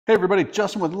Hey everybody,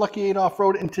 Justin with Lucky 8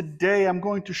 Off-Road, and today I'm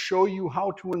going to show you how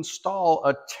to install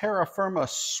a Terrafirma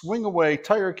swing-away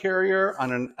tire carrier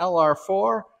on an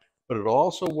LR4, but it'll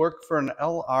also work for an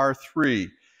LR3.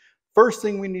 First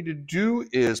thing we need to do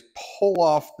is pull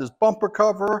off this bumper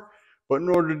cover, but in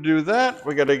order to do that,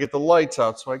 we got to get the lights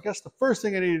out. So I guess the first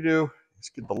thing I need to do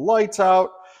is get the lights out,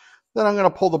 then I'm going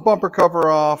to pull the bumper cover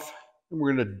off, and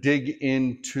we're going to dig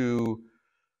into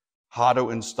how to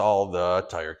install the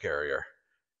tire carrier.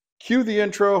 Cue the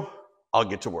intro, I'll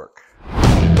get to work.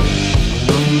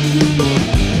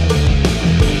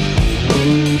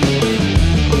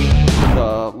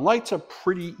 The lights are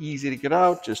pretty easy to get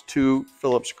out, just two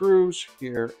Phillips screws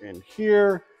here and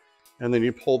here. And then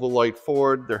you pull the light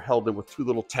forward. They're held in with two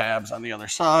little tabs on the other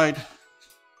side.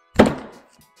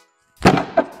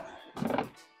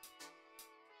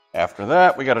 After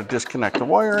that, we got to disconnect the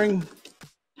wiring.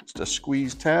 Just a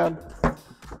squeeze tab.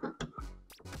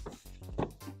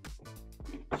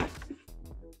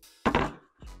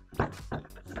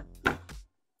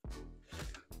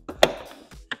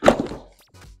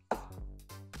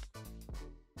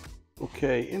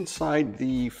 Okay, inside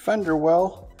the fender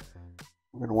well,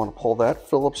 we're going to want to pull that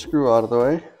Phillips screw out of the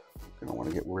way. We're going to want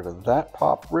to get rid of that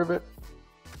pop rivet,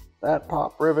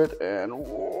 and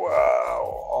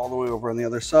wow, all the way over on the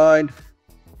other side.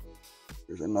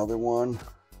 There's another one.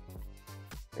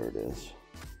 There it is,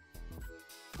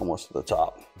 almost to the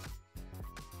top.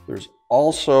 There's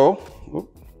also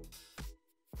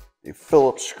a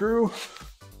Phillips screw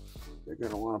you're going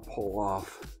to want to pull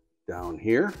off down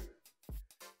here.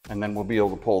 And then we'll be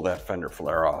able to pull that fender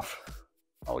flare off.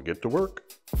 I'll get to work.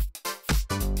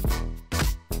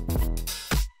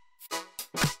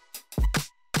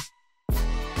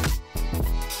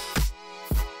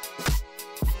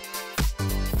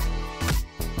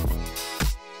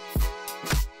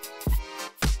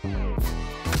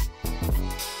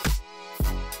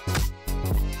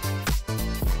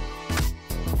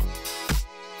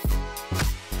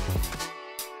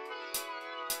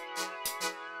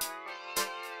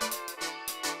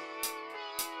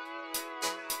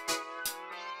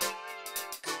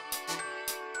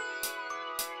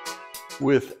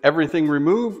 With everything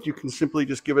removed, you can simply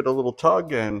just give it a little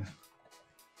tug and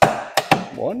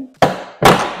one.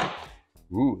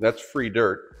 Ooh, that's free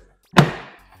dirt.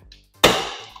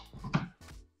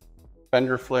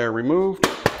 Fender flare removed.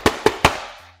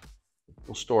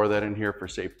 We'll store that in here for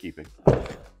safekeeping.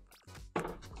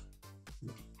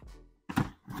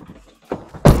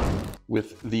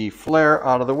 With the flare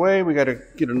out of the way, we got to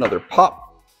get another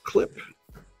pop clip.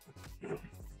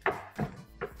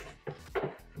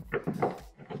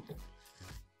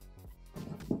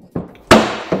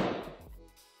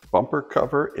 Bumper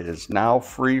cover is now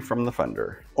free from the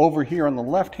fender. Over here on the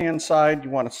left-hand side, you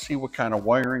want to see what kind of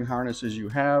wiring harnesses you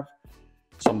have.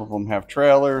 Some of them have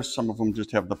trailers, some of them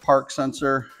just have the park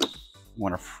sensor. You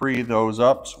want to free those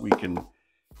up so we can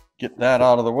get that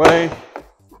out of the way.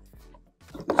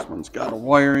 This one's got a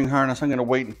wiring harness. I'm going to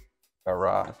wait,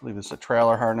 I believe it's a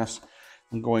trailer harness.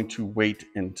 I'm going to wait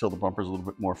until the bumper's a little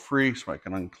bit more free so I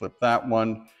can unclip that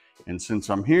one. And since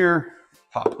I'm here,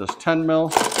 pop this 10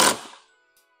 mil.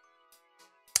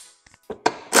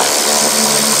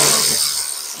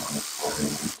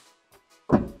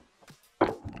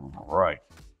 All right,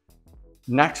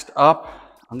 next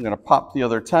up, I'm going to pop the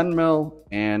other 10 mil,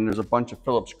 and there's a bunch of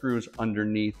Phillips screws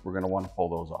underneath. We're going to want to pull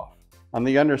those off. On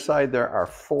the underside, there are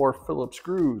 4 Phillips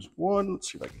screws. Let's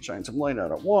see if I can shine some light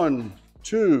on it. 1,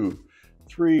 2,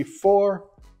 3, 4.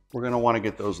 We're going to want to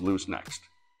get those loose next.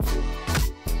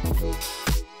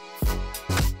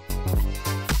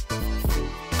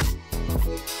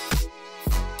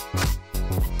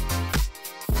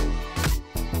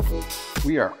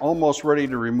 We are almost ready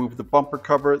to remove the bumper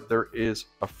cover. There is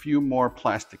a few more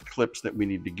plastic clips that we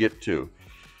need to get to.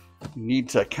 You need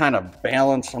to kind of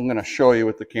balance. I'm going to show you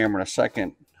with the camera in a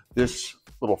second. This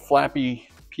little flappy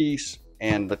piece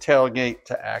and the tailgate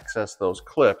to access those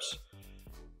clips.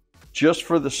 Just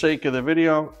for the sake of the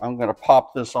video, I'm going to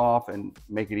pop this off and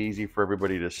make it easy for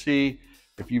everybody to see.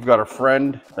 If you've got a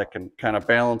friend that can kind of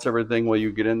balance everything while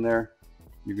you get in there,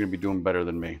 you're going to be doing better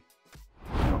than me.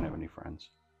 I don't have any friends.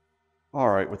 All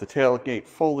right, with the tailgate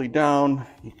fully down,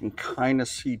 you can kind of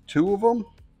see 2 of them.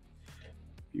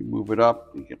 You move it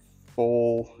up, you get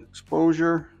full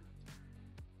exposure.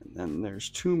 And then there's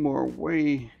 2 more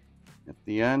way at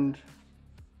the end.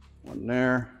 1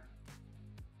 there,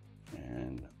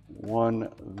 and 1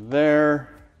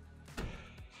 there.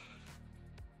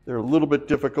 They're a little bit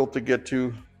difficult to get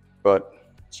to, but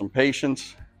some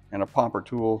patience and a popper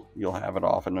tool, you'll have it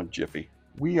off in a jiffy.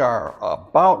 We are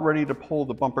about ready to pull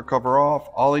the bumper cover off.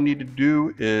 All I need to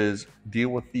do is deal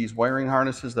with these wiring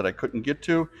harnesses that I couldn't get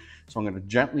to. So I'm going to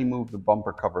gently move the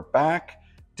bumper cover back,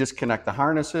 disconnect the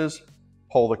harnesses,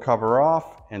 pull the cover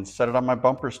off, and set it on my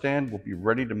bumper stand. We'll be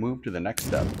ready to move to the next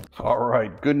step. All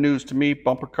right, good news to me,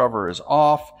 bumper cover is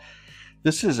off.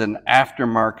 This is an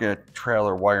aftermarket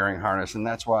trailer wiring harness, and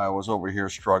that's why I was over here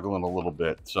struggling a little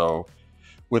bit. So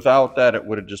without that, it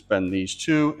would have just been these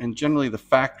two, and generally the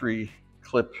factory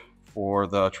clip for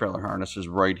the trailer harness is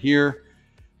right here,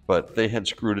 but they had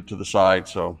screwed it to the side,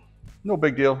 so no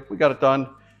big deal. We got it done.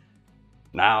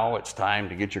 Now it's time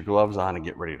to get your gloves on and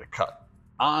get ready to cut.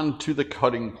 On to the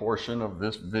cutting portion of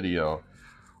this video.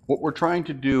 What we're trying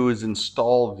to do is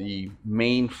install the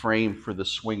main frame for the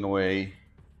swing away.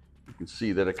 You can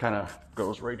see that it kind of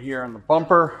goes right here on the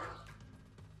bumper.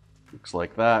 Looks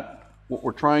like that. What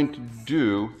we're trying to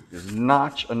do is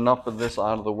notch enough of this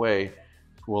out of the way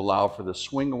to allow for the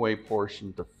swing away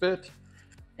portion to fit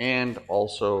and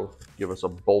also give us a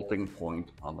bolting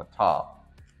point on the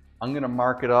top. I'm going to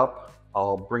mark it up.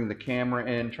 I'll bring the camera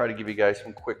in, try to give you guys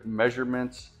some quick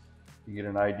measurements to get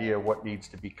an idea of what needs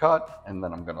to be cut, and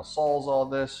then I'm going to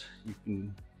sawzall this. You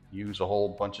can use a whole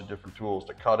bunch of different tools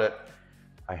to cut it.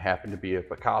 I happen to be a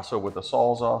Picasso with a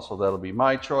sawzall, so that'll be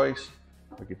my choice.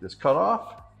 I'll get this cut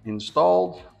off,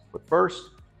 installed, but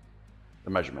first, the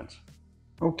measurements.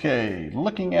 Okay,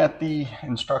 looking at the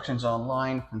instructions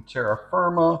online from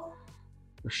Terrafirma,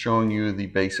 they're showing you the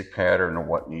basic pattern of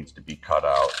what needs to be cut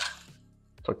out.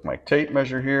 Took my tape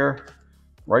measure here.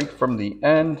 Right from the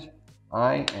end,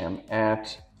 I am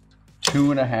at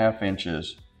 2.5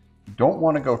 inches. You don't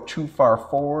want to go too far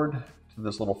forward to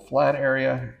this little flat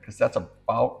area because that's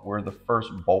about where the first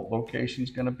bolt location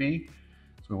is going to be.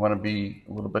 So we want to be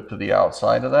a little bit to the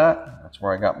outside of that. That's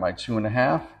where I got my 2.5.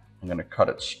 I'm going to cut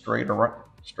it straight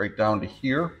down to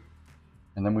here,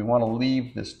 and then we want to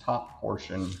leave this top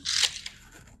portion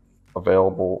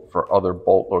available for other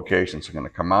bolt locations. So I'm going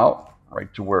to come out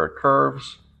right to where it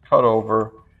curves, cut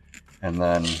over, and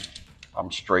then I'm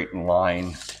straight in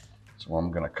line. So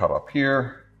I'm going to cut up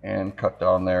here and cut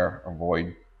down there,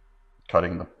 avoid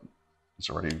cutting it's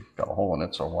already got a hole in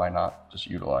it, so why not just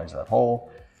utilize that hole.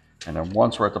 And then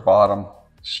once we're at the bottom,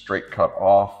 straight cut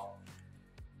off,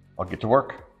 I'll get to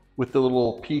work. With the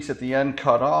little piece at the end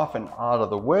cut off and out of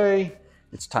the way,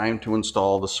 it's time to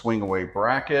install the swing away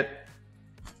bracket.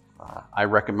 I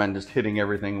recommend just hitting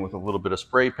everything with a little bit of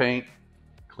spray paint.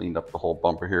 Cleaned up the whole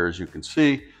bumper here, as you can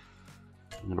see.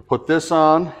 I'm going to put this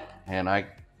on, and I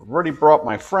already brought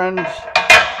my friend.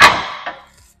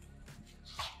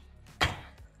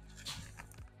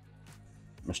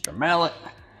 Mr. Mallet.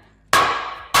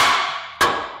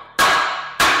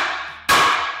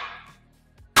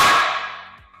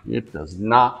 It does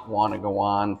not want to go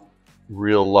on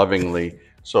real lovingly.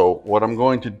 So what I'm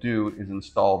going to do is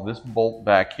install this bolt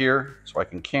back here so I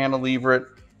can cantilever it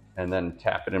and then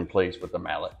tap it in place with the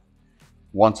mallet.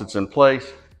 Once it's in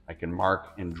place, I can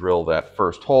mark and drill that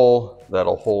first hole.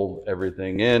 That'll hold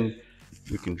everything in.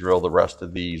 We can drill the rest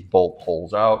of these bolt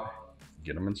holes out,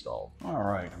 get them installed. All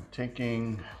right, I'm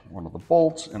taking one of the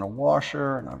bolts and a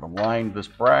washer, and I've aligned this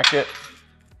bracket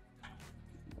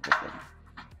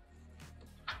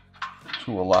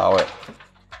to allow it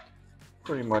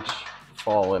pretty much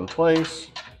fall in place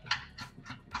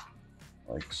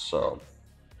like so.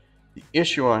 The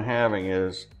issue I'm having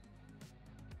is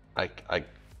I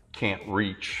can't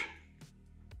reach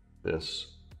this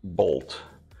bolt.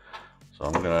 So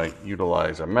I'm going to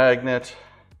utilize a magnet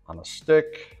on a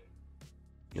stick,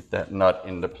 get that nut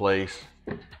into place,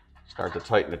 start to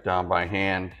tighten it down by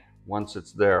hand. Once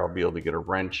it's there, I'll be able to get a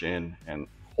wrench in and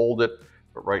hold it.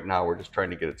 But right now we're just trying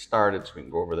to get it started so we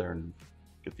can go over there and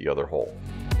get the other hole.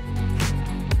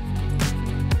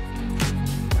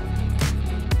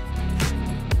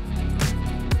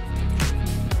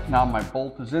 Now my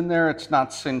bolt is in there. It's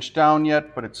not cinched down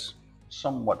yet, but it's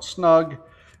somewhat snug.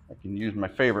 I can use my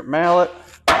favorite mallet.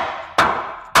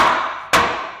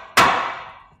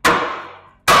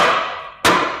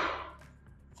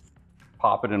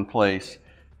 Pop it in place.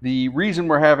 The reason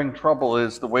we're having trouble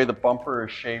is the way the bumper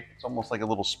is shaped. It's almost like a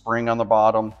little spring on the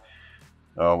bottom.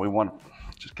 We want to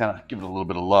just kind of give it a little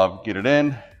bit of love, get it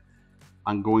in.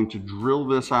 I'm going to drill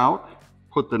this out,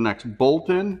 put the next bolt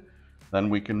in, then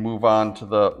we can move on to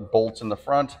the bolts in the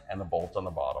front and the bolts on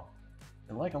the bottom.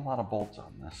 I like a lot of bolts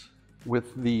on this.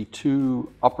 With the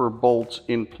two upper bolts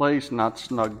in place, not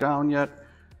snugged down yet,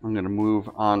 I'm going to move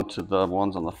on to the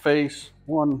ones on the face.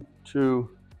 1, 2,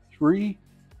 3.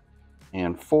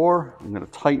 And 4, I'm going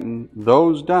to tighten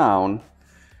those down,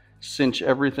 cinch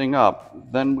everything up.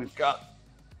 Then we've got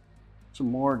Some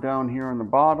more down here on the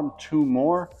bottom, 2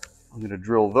 more. I'm going to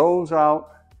drill those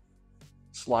out,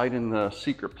 slide in the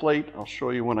secret plate. I'll show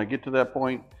you when I get to that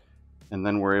point, and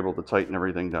then we're able to tighten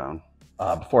everything down.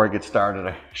 Before I get started,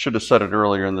 I should have said it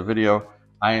earlier in the video,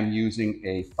 I am using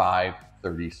a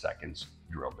 5/32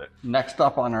 drill bit. Next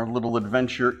up on our little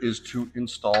adventure is to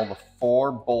install the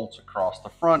 4 bolts across the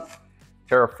front.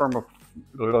 Terrafirma,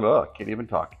 can't even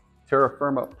talk.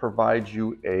 Terrafirma provides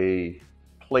you a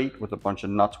plate with a bunch of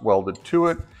nuts welded to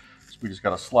it. So we just got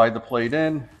to slide the plate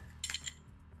in,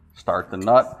 start the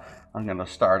nut. I'm going to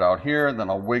start out here, then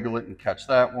I'll wiggle it and catch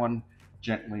that one.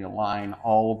 Gently align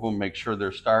all of them, make sure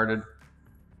they're started.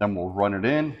 Then we'll run it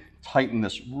in, tighten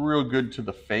this real good to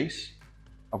the face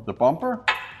of the bumper.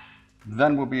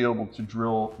 Then we'll be able to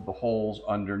drill the holes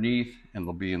underneath and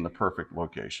they'll be in the perfect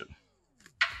location.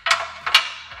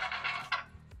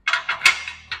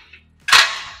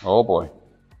 Oh boy.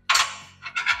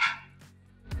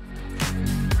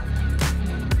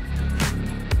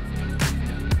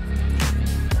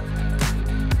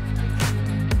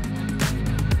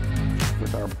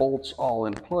 With our bolts all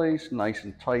in place, nice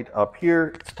and tight up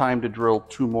here, it's time to drill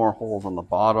 2 more holes on the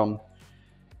bottom.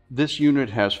 This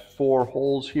unit has 4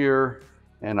 holes here,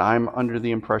 and I'm under the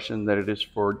impression that it is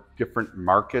for different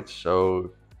markets.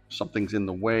 So if something's in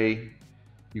the way,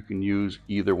 you can use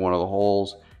either one of the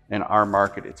holes. In our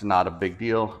market, it's not a big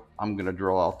deal. I'm gonna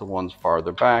drill out the ones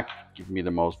farther back, give me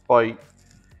the most bite,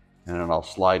 and then I'll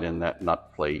slide in that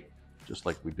nut plate just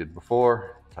like we did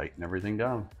before, tighten everything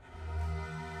down.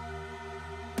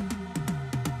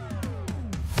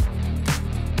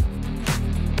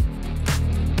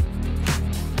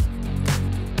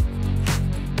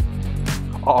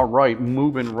 All right,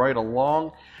 moving right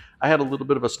along. I had a little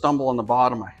bit of a stumble on the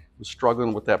bottom. I was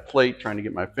struggling with that plate, trying to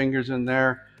get my fingers in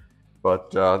there,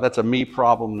 but that's a me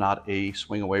problem, not a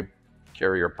swing away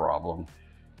carrier problem.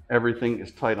 Everything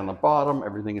is tight on the bottom,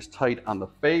 everything is tight on the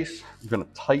face. I'm gonna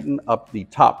tighten up the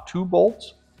top 2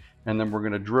 bolts, and then we're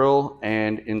gonna drill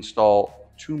and install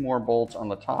 2 more bolts on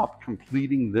the top,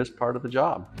 completing this part of the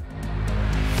job.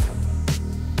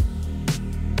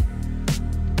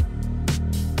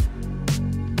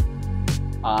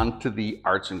 On to the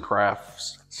arts and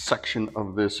crafts section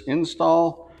of this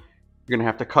install. You're gonna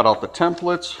have to cut out the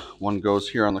templates. One goes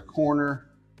here on the corner.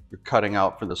 You're cutting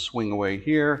out for the swing away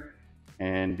here.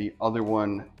 And the other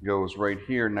one goes right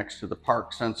here next to the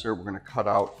park sensor. We're gonna cut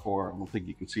out for, I don't think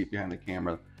you can see it behind the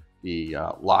camera, the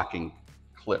locking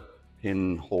clip,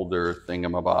 pin holder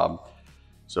thingamabob.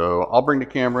 So I'll bring the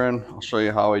camera in, I'll show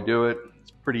you how I do it.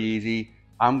 It's pretty easy.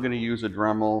 I'm gonna use a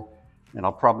Dremel, and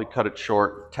I'll probably cut it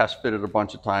short, test fit it a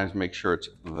bunch of times, make sure it's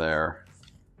there.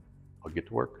 I'll get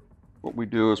to work. What we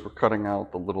do is we're cutting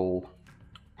out the little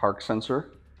park sensor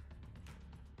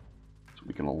so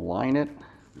we can align it.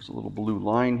 There's a little blue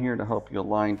line here to help you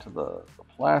align to the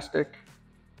plastic.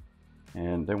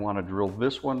 And they want to drill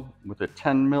this one with a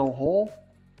 10 mil hole,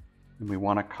 and we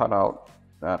want to cut out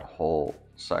that whole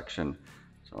section.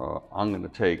 So I'm going to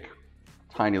take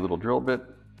a tiny little drill bit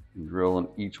and drill in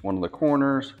each one of the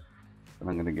corners. And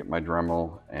I'm going to get my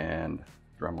Dremel and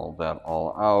Dremel that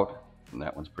all out. And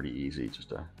that one's pretty easy,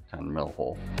 just a 10 mil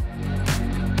hole.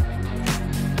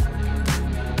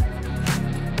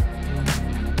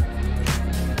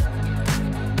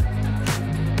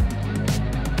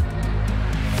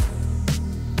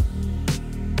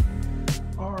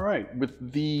 All right,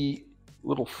 with the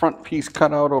little front piece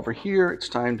cut out over here, it's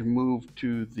time to move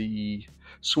to the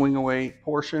swing away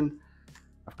portion.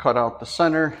 I've cut out the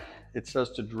center. It says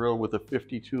to drill with a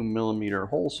 52 millimeter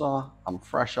hole saw. I'm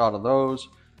fresh out of those.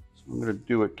 So I'm gonna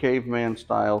do it caveman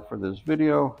style for this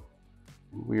video.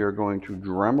 We are going to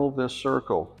Dremel this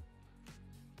circle.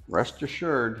 Rest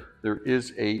assured, there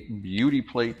is a beauty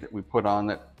plate that we put on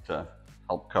it to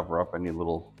help cover up any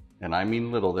little, and I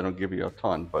mean little, they don't give you a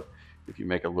ton, but if you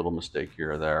make a little mistake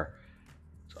here or there.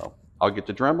 So I'll get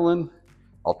the Dremel in,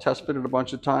 I'll test fit it a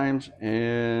bunch of times,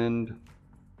 and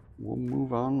we'll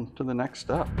move on to the next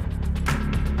step.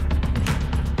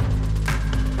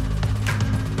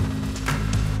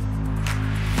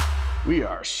 We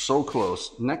are so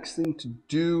close. Next thing to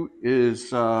do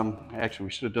is, actually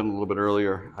we should have done a little bit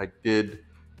earlier. I did,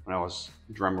 when I was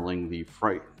dremeling the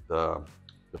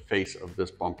face of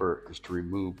this bumper, is to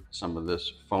remove some of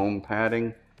this foam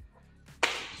padding.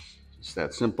 It's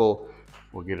that simple.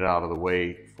 We'll get it out of the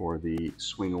way for the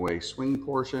swing away swing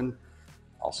portion.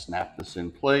 I'll snap this in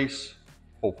place.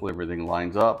 Hopefully everything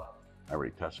lines up. I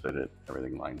already test fit it,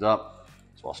 everything lines up.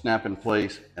 So I'll snap in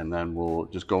place and then we'll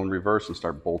just go in reverse and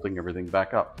start bolting everything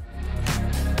back up.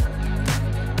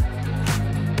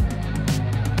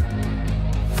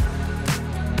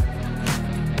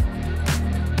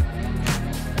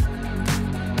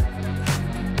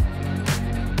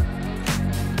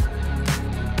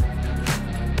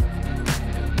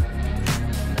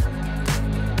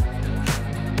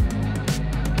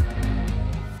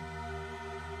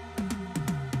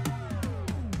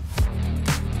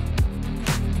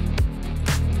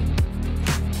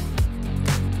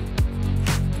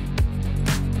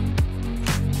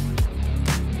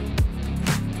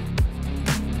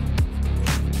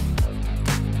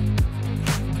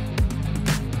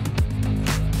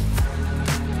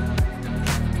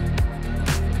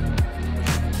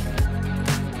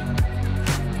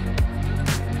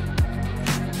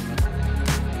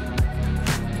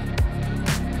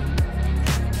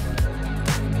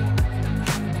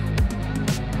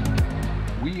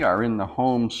 we are in the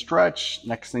home stretch.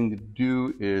 Next thing to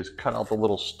do is cut out the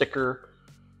little sticker.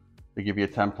 They give you a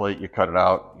template, you cut it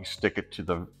out, you stick it to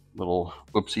the little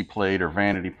whoopsie plate or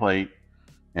vanity plate.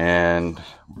 And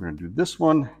we're gonna do this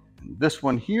one and this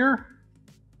one here.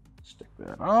 Stick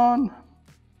that on.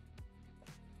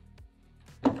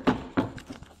 That's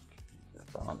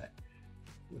on it.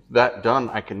 With that done,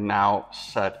 I can now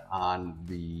set on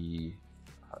the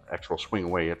actual swing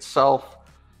away itself.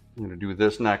 I'm gonna do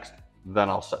this next, then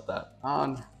I'll set that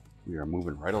on. We are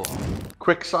moving right along.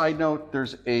 Quick side note,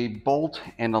 there's a bolt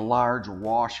and a large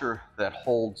washer that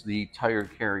holds the tire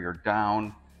carrier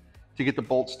down. To get the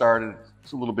bolt started,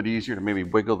 it's a little bit easier to maybe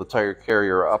wiggle the tire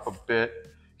carrier up a bit.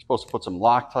 You're supposed to put some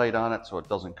Loctite on it so it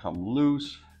doesn't come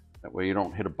loose. That way you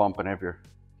don't hit a bump and have your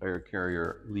tire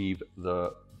carrier leave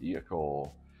the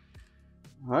vehicle.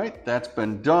 All right, that's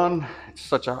been done. It's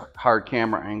such a hard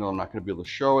camera angle, I'm not gonna be able to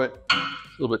show it.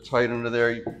 It's a little bit tight under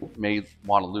there. You may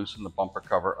want to loosen the bumper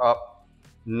cover up.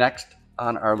 Next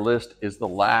on our list is the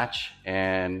latch,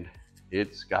 and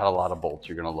it's got a lot of bolts.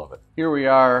 You're gonna love it. Here we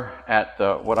are at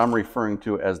the what I'm referring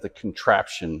to as the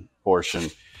contraption portion.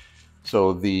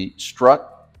 So the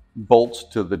strut bolts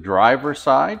to the driver's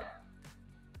side.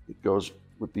 It goes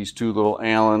with these two little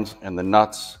Allens and the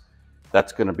nuts.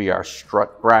 That's gonna be our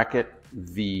strut bracket.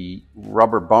 The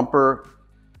rubber bumper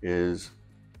is,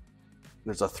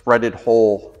 there's a threaded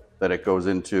hole that it goes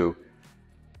into.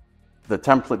 The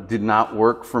template did not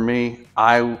work for me.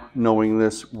 I, knowing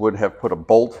this, would have put a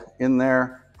bolt in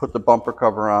there, put the bumper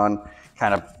cover on,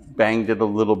 kind of banged it a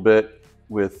little bit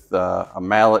with a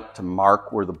mallet to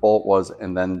mark where the bolt was,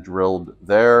 and then drilled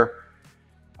there.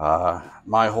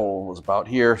 My hole was about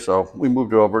here, so we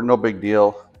moved it over, no big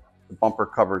deal. The bumper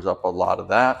covers up a lot of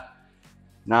that.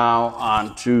 Now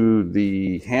onto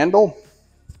the handle.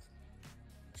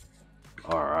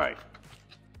 All right,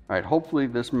 hopefully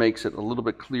this makes it a little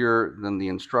bit clearer than the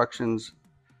instructions.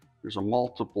 There's a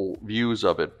multiple views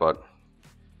of it, but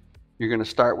you're gonna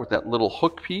start with that little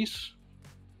hook piece,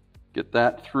 get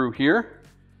that through here.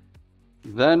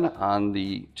 Then on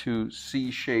the two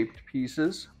C-shaped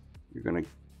pieces, you're gonna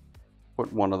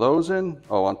put one of those in.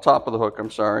 Oh, on top of the hook,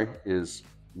 I'm sorry, is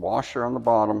washer on the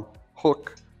bottom,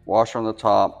 hook, washer on the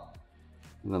top,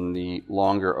 and then the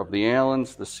longer of the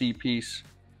Allens, the C piece,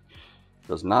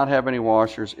 does not have any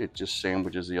washers. It just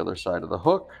sandwiches the other side of the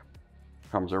hook,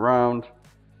 comes around.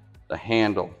 The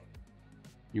handle,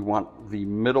 you want the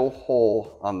middle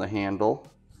hole on the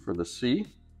handle for the C,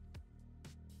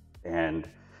 and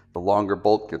the longer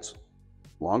bolt gets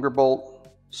longer bolt,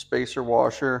 spacer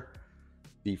washer,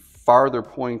 the farther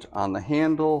point on the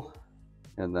handle,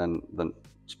 and then the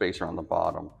spacer on the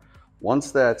bottom.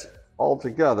 Once that's all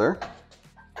together,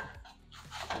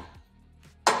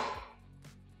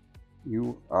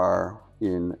 you are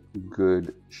in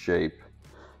good shape.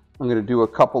 I'm going to do a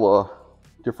couple of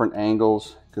different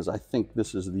angles because I think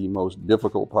this is the most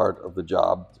difficult part of the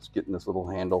job, just getting this little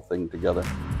handle thing together.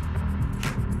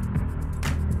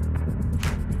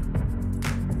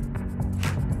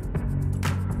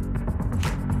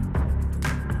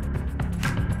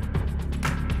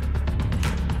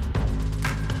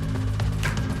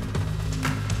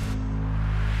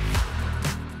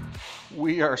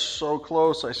 We are so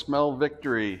close. I smell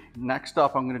victory. Next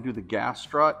up, I'm going to do the gas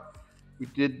strut. We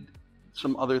did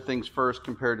some other things first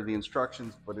compared to the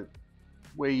instructions, but it's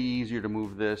way easier to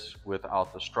move this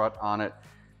without the strut on it.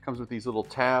 Comes with these little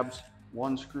tabs.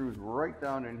 One screws right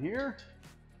down in here.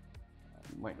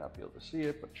 You might not be able to see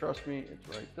it, but trust me,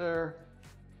 it's right there.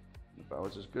 If I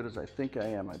was as good as I think I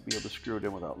am, I'd be able to screw it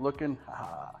in without looking.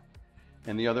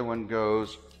 And the other one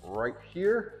goes right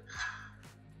here.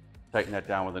 Tighten that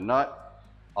down with a nut.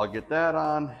 I'll get that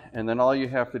on, and then all you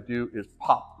have to do is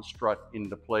pop the strut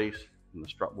into place, and the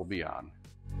strut will be on.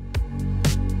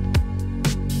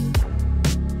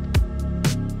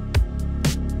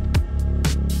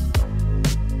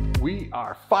 We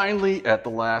are finally at the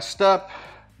last step,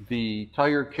 the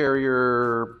tire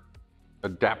carrier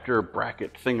adapter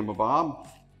bracket thingamabob.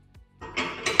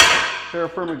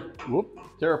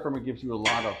 Terrafirma gives you a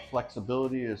lot of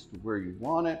flexibility as to where you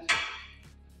want it.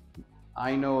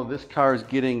 I know this car is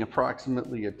getting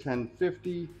approximately a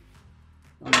 1050.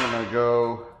 I'm gonna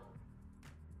go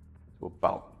to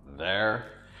about there.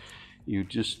 You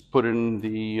just put in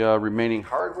the remaining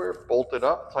hardware, bolt it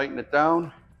up, tighten it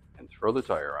down, and throw the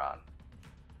tire on.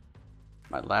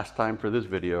 My last time for this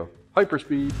video,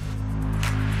 hyperspeed.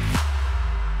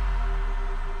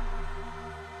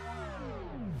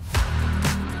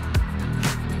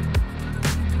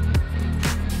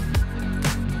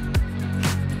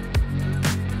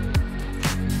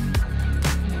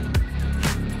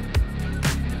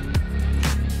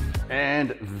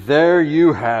 And there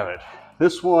you have it.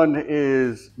 This one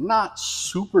is not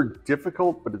super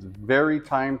difficult, but it's very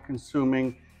time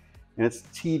consuming and it's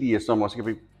tedious almost. You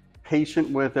can be patient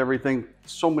with everything.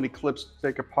 So many clips to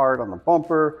take apart on the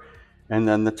bumper, and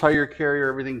then the tire carrier,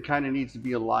 everything kind of needs to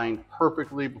be aligned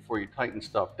perfectly before you tighten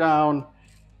stuff down.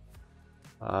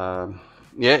 Yeah,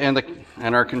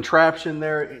 and our contraption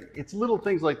there, it's little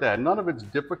things like that. None of it's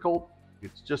difficult.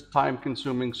 It's just time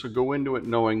consuming, so go into it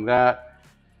knowing that.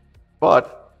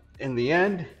 But in the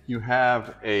end, you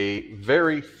have a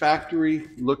very factory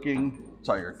looking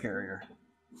tire carrier.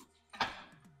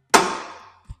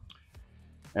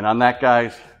 And on that,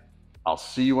 guys, I'll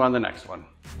see you on the next one.